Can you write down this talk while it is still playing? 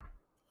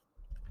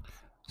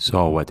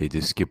Salve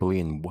Discipoli,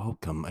 and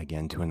welcome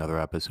again to another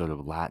episode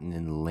of Latin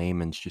in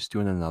Layman's. Just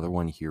doing another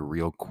one here,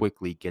 real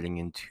quickly, getting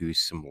into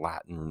some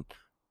Latin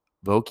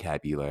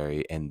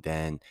vocabulary and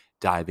then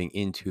diving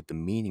into the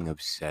meaning of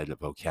said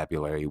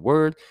vocabulary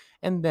word,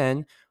 and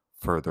then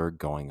further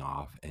going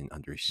off and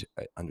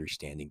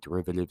understanding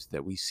derivatives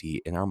that we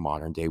see in our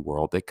modern day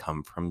world that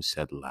come from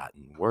said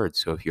Latin word.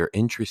 So, if you're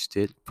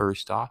interested,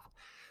 first off,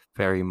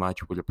 very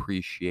much would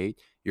appreciate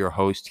your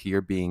host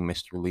here being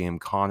Mr. Liam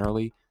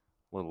Connerly.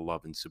 Little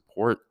love and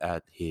support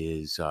at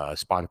his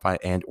Spotify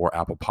and or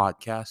Apple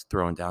Podcast,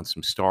 throwing down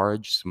some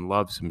storage, some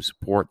love, some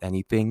support,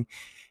 anything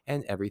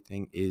and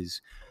everything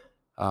is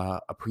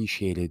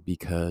appreciated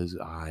because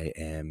I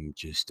am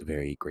just a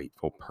very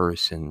grateful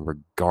person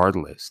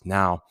regardless.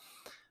 Now,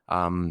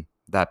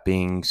 that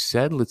being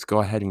said, let's go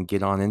ahead and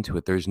get on into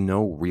it. There's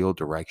no real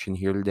direction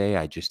here today.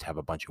 I just have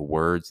a bunch of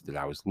words that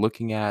I was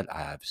looking at.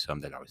 I have some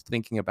that I was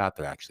thinking about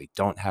that I actually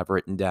don't have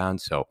written down.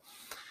 So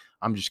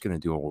I'm just going to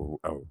do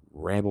a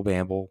ramble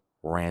bamble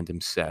random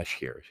sesh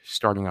here,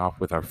 starting off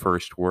with our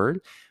first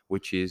word,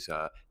 which is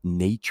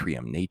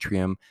natrium.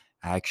 Natrium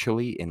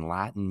actually in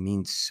Latin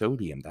means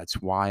sodium.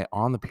 That's why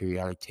on the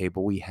periodic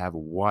table we have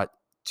what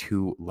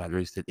two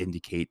letters that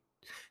indicate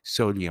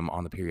sodium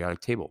on the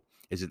periodic table?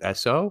 Is it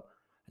SO?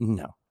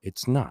 No,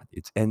 it's not.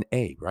 It's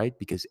Na, right?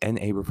 Because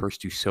Na refers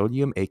to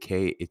sodium,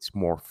 aka its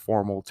more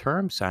formal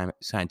term,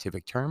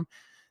 scientific term,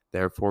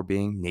 therefore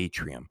being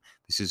natrium.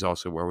 This is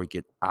also where we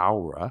get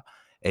aura,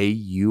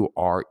 Aurea,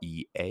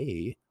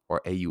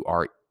 or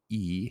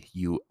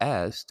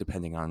Aureus,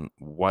 depending on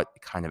what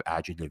kind of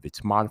adjective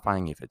it's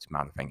modifying, if it's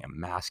modifying a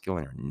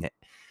masculine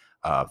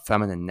or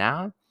feminine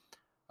noun.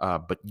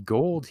 But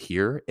gold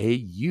here,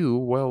 Au,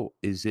 well,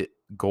 is it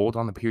gold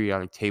on the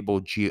periodic table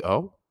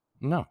Go?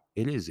 No,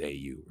 it is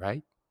Au,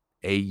 right?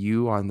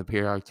 Au on the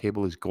periodic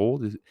table is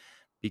gold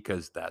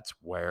because that's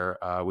where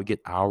we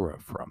get aura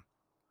from.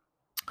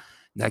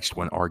 Next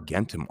one,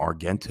 argentum.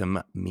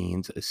 Argentum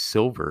means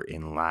silver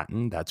in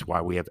Latin. That's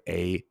why we have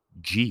Ag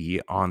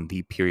on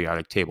the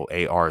periodic table.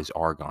 Ar is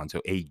argon.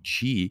 So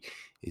Ag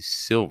is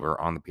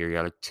silver on the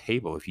periodic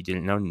table. If you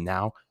didn't know,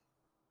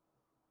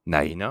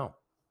 now you know.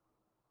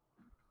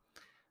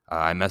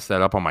 I messed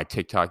that up on my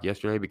TikTok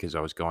yesterday because I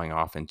was going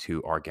off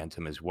into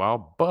argentum as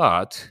well,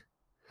 but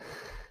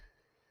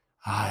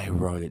I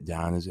wrote it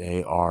down as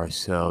AR.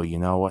 So you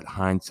know what?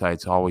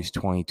 Hindsight's always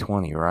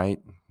 2020, right?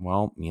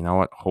 Well, you know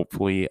what?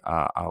 Hopefully,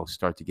 I'll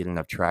start to get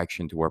enough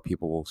traction to where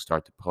people will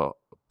start to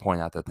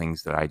point out the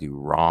things that I do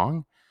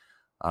wrong,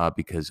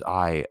 because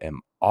I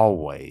am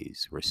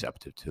always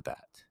receptive to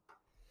that.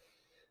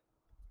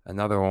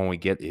 Another one we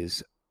get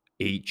is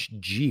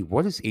Hg.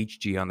 What is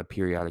Hg on the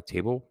periodic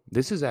table?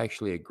 This is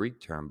actually a Greek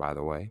term, by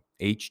the way.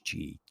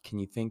 Hg. Can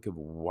you think of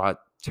what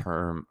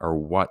term or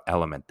what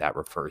element that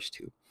refers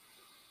to?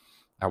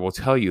 I will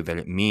tell you that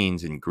it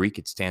means in Greek,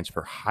 it stands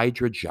for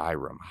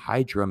hydragyrum.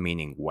 Hydra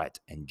meaning wet,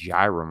 and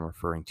gyrum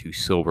referring to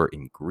silver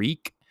in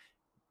Greek.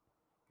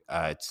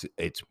 It's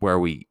where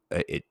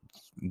it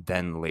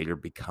then later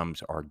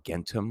becomes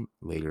argentum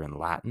later in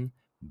Latin,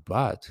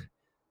 but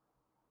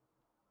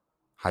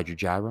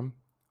hydragyrum,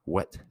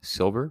 wet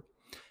silver.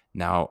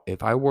 Now,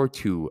 if I were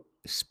to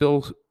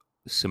spill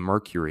some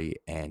mercury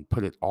and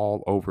put it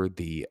all over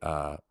the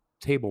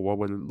table, what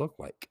would it look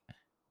like?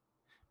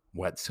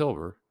 Wet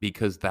silver,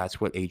 because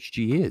that's what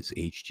Hg is.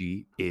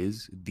 Hg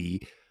is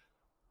the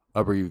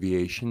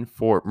abbreviation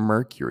for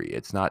mercury.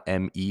 It's not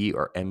Me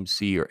or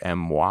Mc or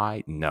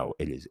My. No,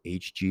 it is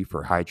Hg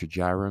for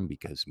hydragyrum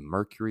because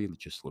mercury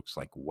just looks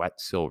like wet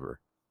silver.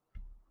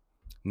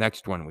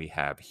 Next one we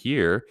have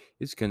here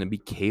is going to be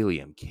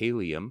kalium.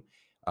 Kalium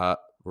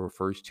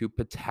refers to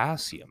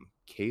potassium.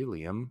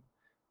 Kalium,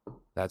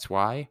 that's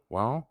why,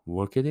 well,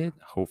 look at it.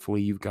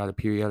 Hopefully you've got a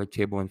periodic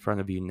table in front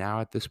of you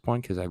now at this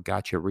point because I've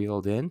got you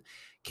reeled in.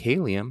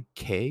 Kalium,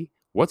 K,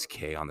 what's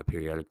K on the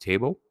periodic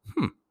table?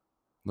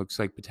 Looks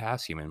like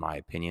potassium in my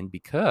opinion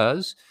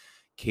because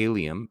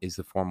kalium is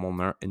the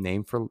formal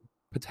name for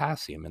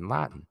potassium in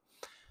Latin.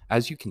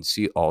 As you can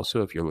see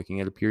also, if you're looking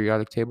at a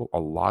periodic table, a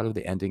lot of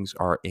the endings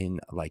are in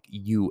like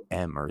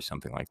or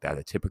something like that,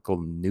 a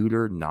typical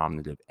neuter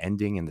nominative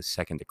ending in the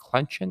second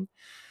declension.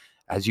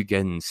 As you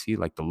get and see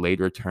like the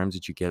later terms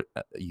that you get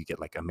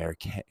like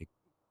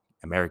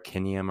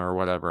Americanium or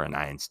whatever, and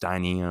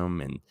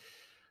Einsteinium, and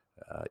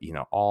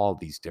all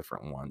these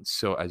different ones.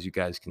 So as you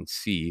guys can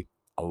see,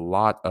 a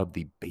lot of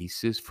the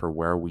basis for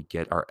where we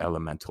get our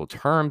elemental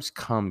terms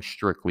come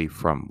strictly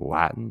from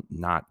Latin,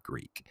 not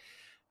Greek.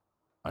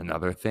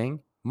 Another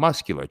thing,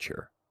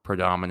 musculature,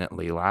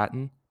 predominantly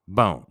Latin,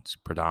 bones,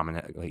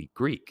 predominantly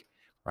Greek,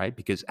 right?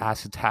 Because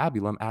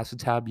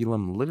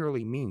acetabulum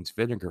literally means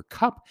vinegar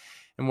cup.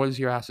 And what does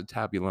your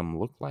acetabulum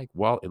look like?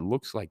 Well, it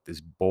looks like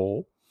this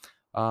bowl.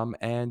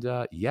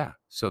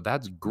 So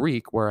that's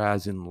Greek,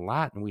 whereas in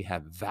Latin we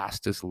have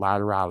vastus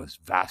lateralis.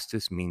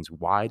 Vastus means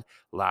wide,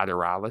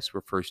 lateralis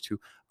refers to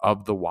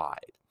of the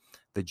wide,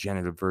 the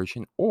genitive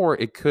version, or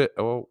it could,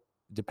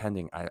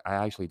 depending, I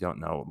actually don't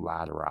know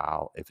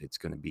lateral if it's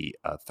going to be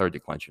a third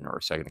declension or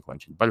a second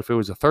declension. But if it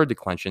was a third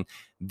declension,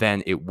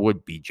 then it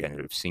would be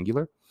genitive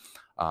singular.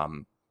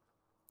 Um,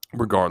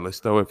 Regardless,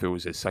 though, if it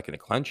was a second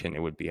declension, it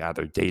would be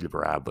either dative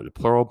or ablative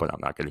plural. But I'm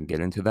not going to get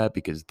into that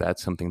because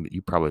that's something that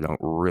you probably don't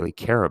really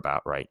care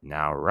about right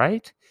now,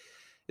 right?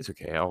 It's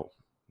okay. I'll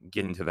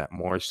get into that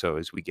more so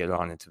as we get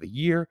on into the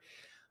year,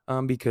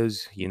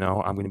 because I'm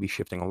going to be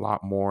shifting a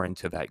lot more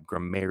into that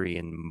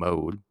grammarian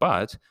mode.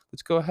 But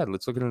let's go ahead.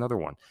 Let's look at another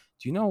one.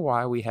 Do you know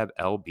why we have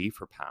LB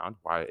for pound?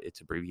 Why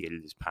it's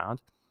abbreviated as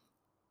pound?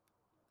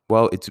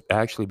 Well, it's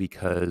actually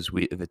because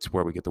that's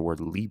where we get the word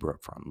libra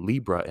from.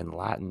 Libra in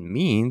Latin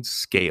means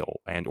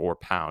scale and or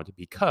pound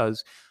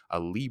because a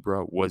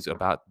libra was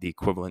about the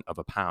equivalent of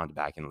a pound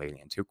back in late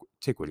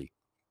antiquity.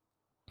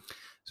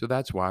 So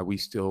that's why we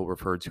still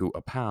refer to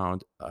a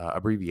pound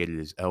abbreviated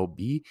as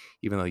LB,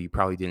 even though you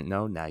probably didn't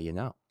know. Now you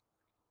know.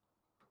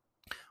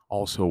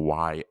 Also,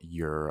 why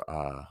your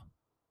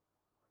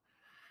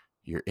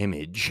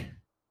image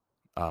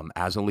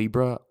as a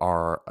Libra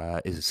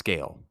is a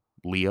scale.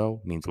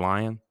 Leo means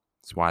lion.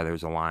 That's why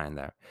there's a lion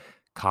there.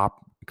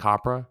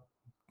 Capra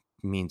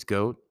means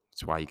goat.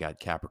 That's why you got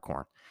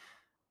Capricorn.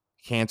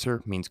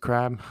 Cancer means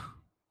crab.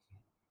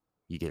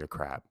 You get a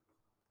crab.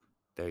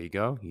 There you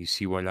go. You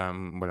see what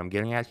I'm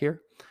getting at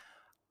here?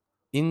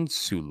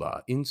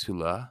 Insula.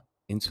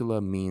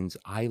 Insula means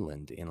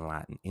island in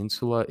Latin.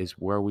 Insula is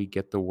where we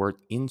get the word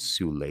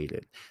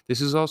insulated.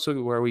 This is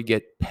also where we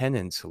get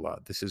peninsula.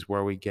 This is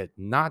where we get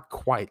not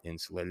quite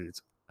insulated.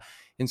 It's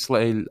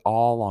insulated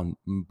all on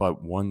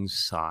but one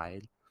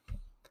side.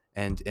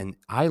 And an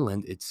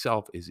island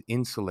itself is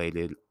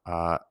insulated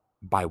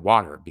by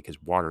water because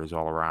water is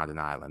all around an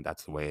island.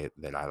 That's the way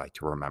that I like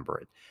to remember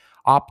it.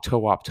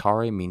 Opto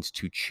optare means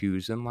to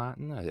choose in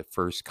Latin, a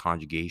first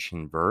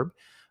conjugation verb.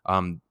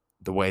 Um,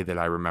 the way that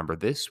I remember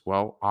this,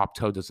 well,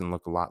 opto doesn't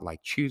look a lot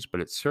like choose,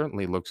 but it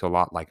certainly looks a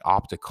lot like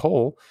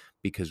optical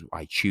because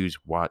I choose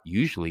what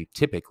usually,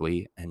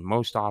 typically, and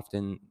most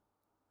often,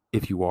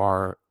 if you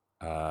are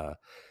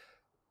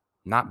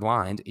not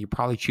blind, you're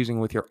probably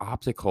choosing with your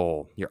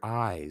optical, your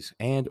eyes,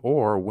 and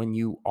or when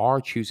you are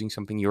choosing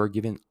something, you're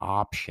given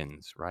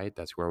options, right?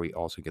 That's where we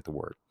also get the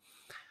word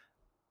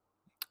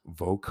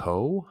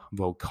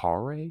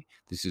vocare.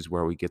 This is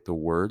where we get the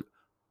word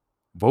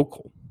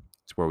vocal.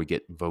 It's where we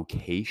get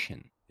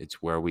vocation.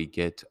 It's where we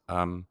get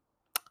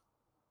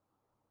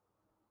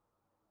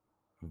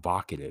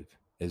vocative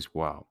as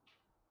well.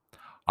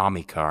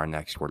 Amica, our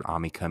next word,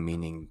 amica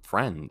meaning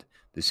friend.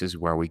 This is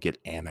where we get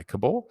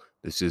amicable.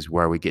 This is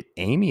where we get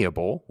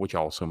amiable, which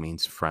also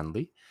means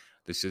friendly.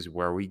 This is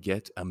where we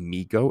get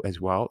amigo as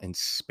well in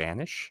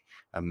Spanish.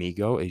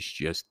 Amigo is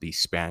just the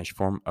Spanish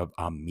form of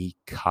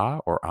amica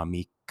or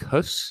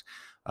amicus,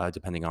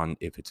 depending on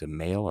if it's a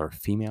male or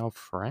female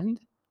friend.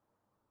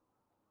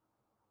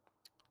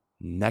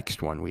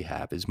 Next one we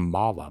have is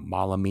mala.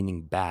 Mala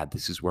meaning bad.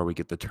 This is where we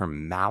get the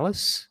term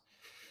malice.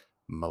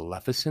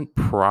 Maleficent,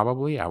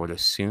 probably. I would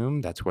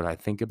assume that's what I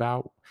think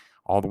about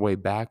all the way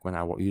back when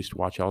I used to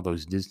watch all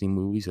those Disney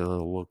movies, a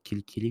little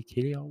kitty.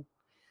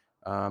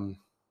 That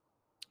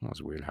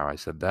was weird how I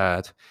said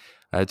that.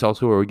 It's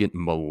also where we get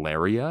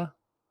malaria.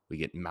 We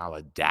get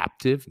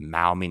maladaptive,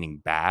 mal meaning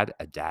bad,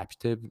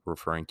 adaptive,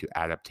 referring to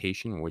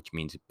adaptation, which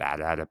means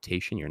bad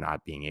adaptation. You're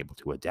not being able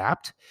to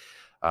adapt.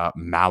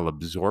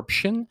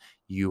 Malabsorption,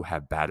 you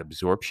have bad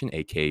absorption,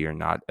 aka you're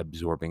not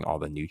absorbing all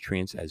the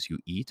nutrients as you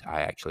eat.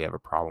 I actually have a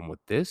problem with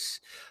this.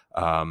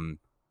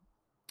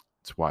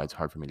 That's why it's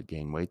hard for me to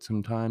gain weight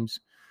sometimes.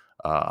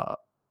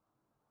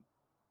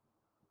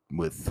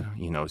 With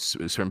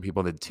certain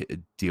people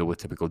that deal with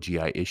typical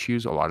GI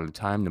issues, a lot of the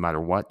time, no matter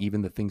what,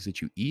 even the things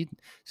that you eat,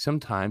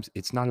 sometimes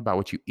it's not about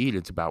what you eat,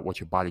 it's about what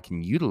your body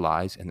can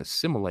utilize and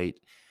assimilate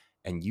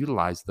and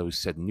utilize those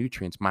said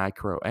nutrients,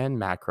 micro and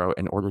macro,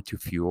 in order to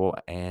fuel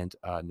and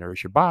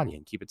nourish your body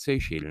and keep it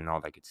satiated and all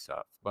that good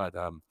stuff. But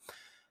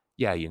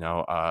yeah,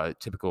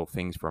 typical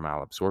things for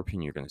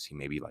malabsorption, you're going to see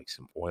maybe like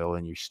some oil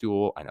in your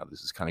stool. I know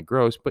this is kind of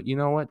gross, but you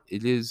know what?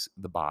 It is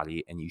the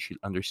body and you should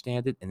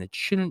understand it, and it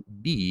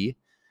shouldn't be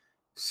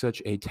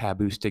such a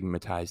taboo,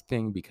 stigmatized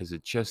thing because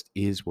it just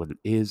is what it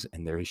is.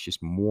 And there is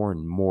just more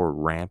and more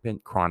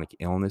rampant chronic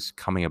illness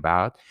coming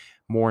about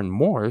more and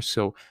more.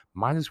 So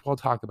might as well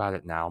talk about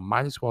it now.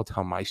 Might as well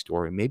tell my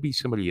story. Maybe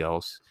somebody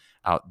else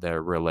out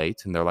there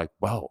relates and they're like,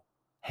 well,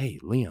 hey,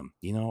 Liam,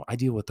 I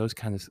deal with those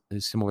kind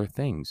of similar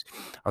things.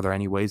 Are there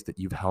any ways that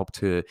you've helped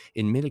to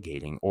in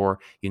mitigating or,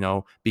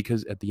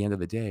 because at the end of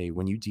the day,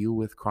 when you deal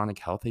with chronic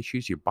health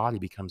issues, your body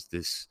becomes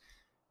this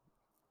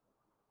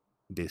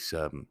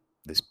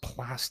this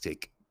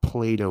plastic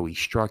Play-Doh-y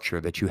structure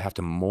that you have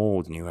to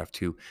mold and you have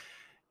to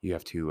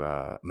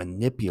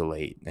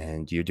manipulate,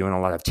 and you're doing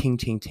a lot of ting.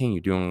 You're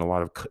doing a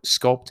lot of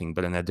sculpting,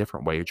 but in a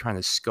different way. You're trying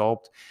to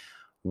sculpt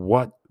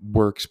what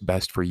works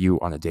best for you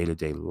on a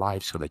day-to-day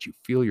life so that you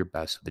feel your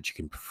best, so that you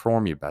can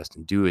perform your best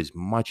and do as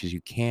much as you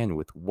can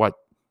with what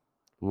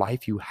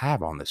life you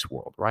have on this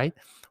world, right?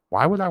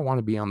 Why would I want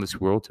to be on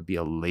this world to be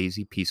a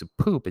lazy piece of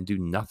poop and do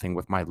nothing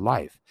with my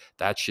life?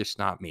 That's just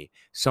not me.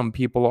 Some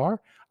people are.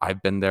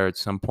 I've been there at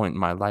some point in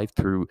my life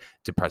through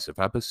depressive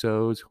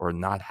episodes or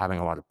not having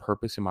a lot of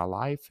purpose in my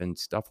life and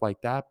stuff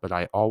like that. But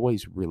I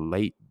always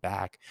relate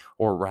back,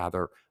 or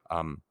rather,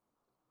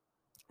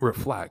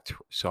 reflect,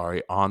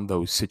 sorry, on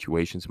those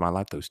situations in my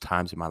life, those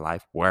times in my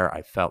life where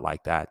I felt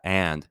like that.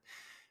 And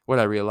what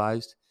I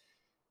realized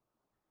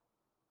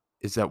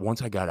is that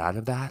once I got out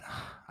of that,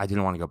 I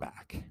didn't want to go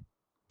back.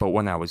 But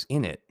when I was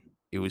in it,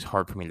 it was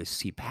hard for me to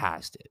see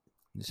past it.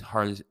 It's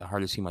hard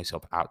to see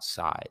myself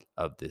outside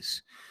of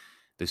this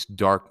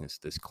darkness,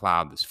 this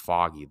cloud, this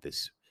foggy,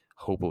 this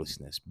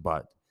hopelessness.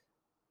 But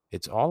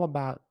it's all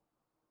about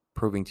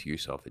proving to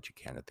yourself that you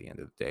can at the end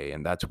of the day.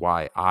 And that's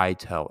why I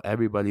tell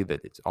everybody that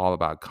it's all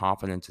about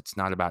confidence. It's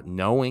not about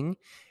knowing,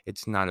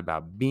 it's not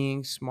about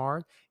being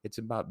smart. It's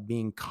about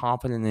being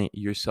confident in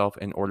yourself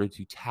in order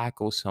to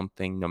tackle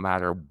something, no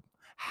matter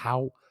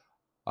how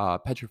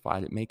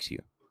petrified it makes you,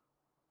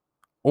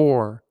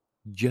 or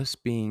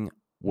just being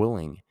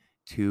willing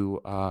to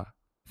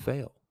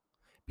fail.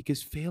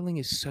 Because failing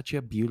is such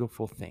a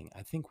beautiful thing.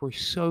 I think we're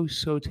so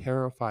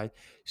terrified,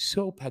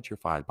 so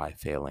petrified by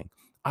failing.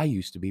 I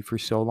used to be for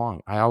so long.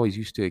 I always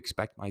used to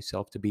expect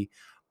myself to be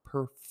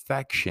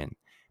perfection.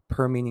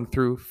 Per meaning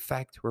through,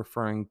 fact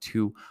referring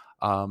to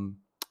um,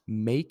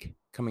 make,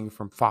 coming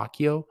from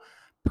faccio.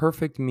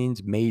 Perfect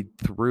means made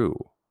through,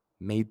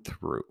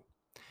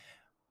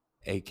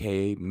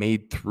 aka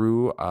made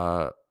through.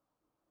 I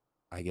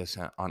guess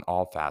on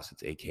all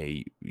facets,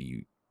 aka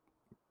you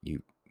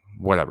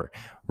whatever.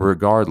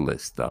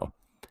 Regardless, though,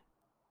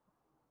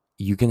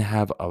 you can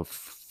have a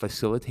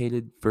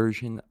facilitated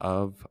version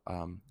of,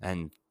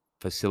 and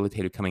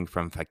facilitated coming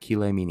from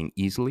facile, meaning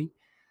easily,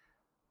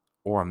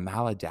 or a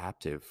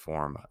maladaptive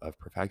form of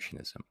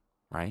perfectionism,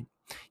 right?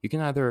 You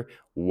can either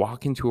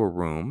walk into a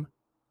room,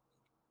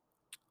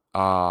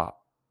 uh,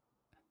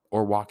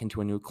 or walk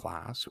into a new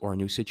class or a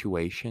new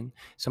situation,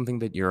 something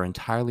that you're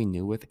entirely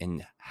new with,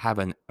 and have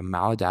a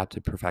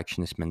maladaptive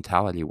perfectionist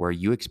mentality where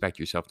you expect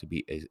yourself to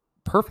be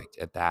perfect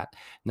at that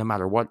no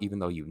matter what, even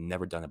though you've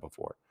never done it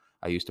before.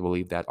 I used to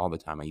believe that all the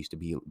time. I used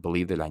to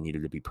believe that I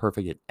needed to be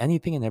perfect at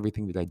anything and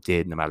everything that I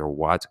did, no matter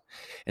what.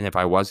 And if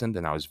I wasn't,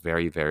 then I was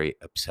very, very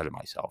upset at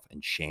myself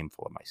and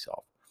shameful of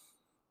myself.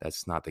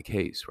 That's not the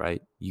case,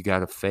 right? You got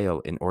to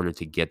fail in order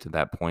to get to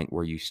that point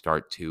where you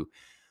start to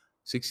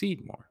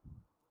succeed more.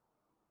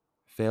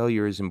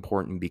 Failure is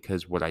important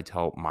because what I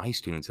tell my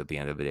students at the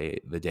end of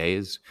the day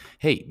is,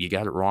 hey, you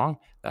got it wrong.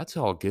 That's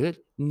all good.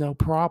 No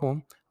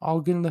problem.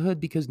 All good in the hood,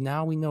 because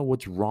now we know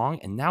what's wrong,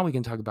 and now we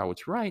can talk about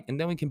what's right, and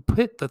then we can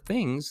put the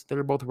things that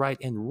are both right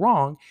and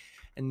wrong,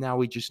 and now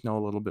we just know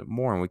a little bit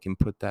more, and we can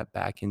put that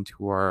back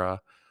into our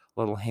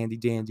little handy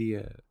dandy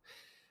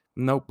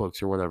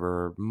notebooks or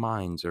whatever, or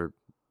minds or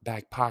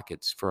back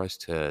pockets for us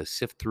to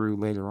sift through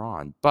later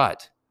on.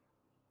 But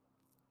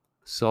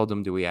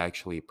seldom do we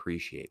actually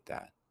appreciate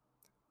that,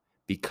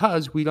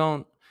 because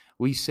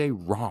we say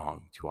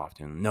wrong too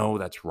often. No,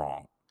 that's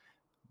wrong.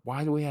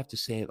 Why do we have to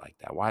say it like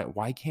that?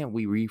 Why can't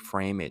we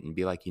reframe it and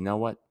be like, you know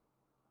what?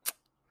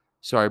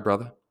 Sorry,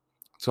 brother.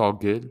 It's all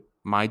good.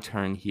 My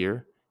turn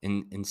here.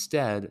 And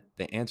instead,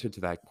 the answer to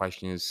that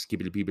question is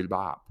skibbity beebity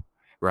bob,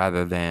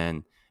 rather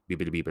than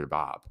beebity beebity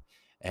bob.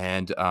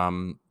 And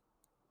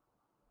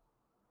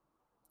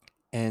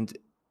and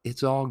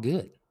it's all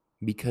good,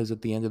 because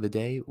at the end of the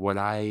day, what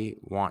I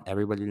want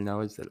everybody to know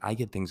is that I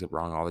get things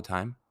wrong all the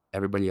time.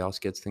 Everybody else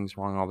gets things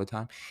wrong all the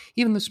time.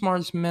 Even the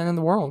smartest man in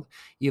the world,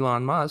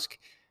 Elon Musk,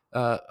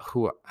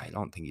 who I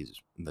don't think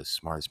he's the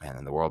smartest man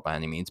in the world by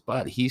any means,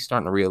 but he's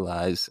starting to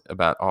realize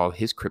about all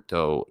his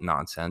crypto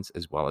nonsense,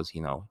 as well as,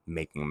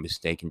 making a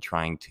mistake and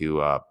trying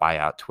to buy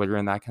out Twitter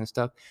and that kind of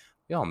stuff.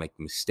 We all make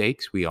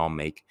mistakes. We all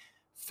make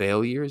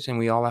failures, and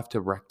we all have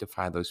to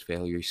rectify those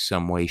failures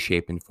some way,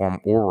 shape, and form,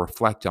 or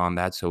reflect on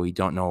that so we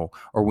don't know,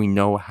 or we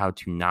know how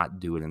to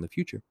not do it in the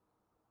future.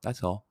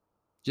 That's all.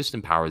 Just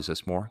empowers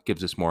us more,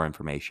 gives us more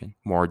information,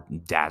 more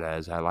data,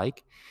 as I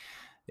like.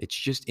 It's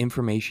just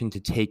information to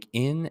take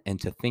in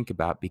and to think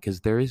about, because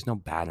there is no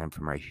bad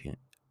information.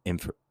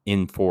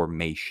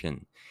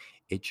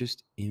 It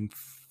just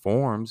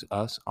informs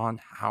us on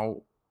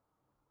how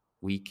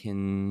we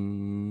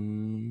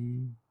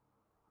can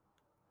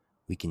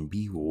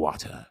be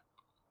water.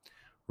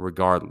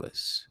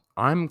 Regardless,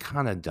 I'm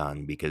kind of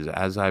done, because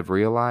as I've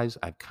realized,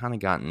 I've kind of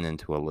gotten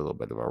into a little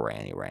bit of a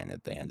ranty rant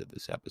at the end of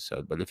this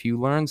episode. But if you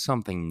learn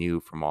something new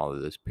from all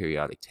of this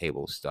periodic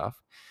table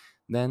stuff,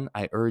 then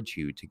I urge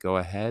you to go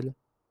ahead.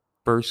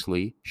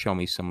 Firstly, show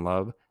me some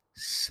love.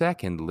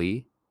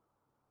 Secondly,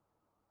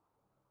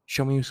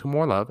 show me some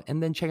more love,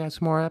 and then check out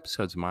some more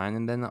episodes of mine.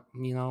 And then,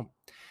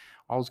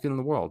 all's good in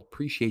the world.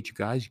 Appreciate you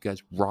guys. You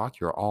guys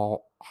rock. You're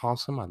all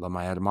awesome. I love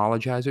my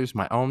etymologizers,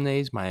 my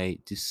omnes, my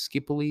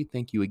discipuli.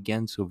 Thank you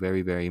again so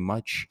very, very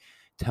much.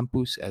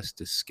 Tempus est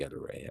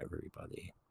discedere, everybody.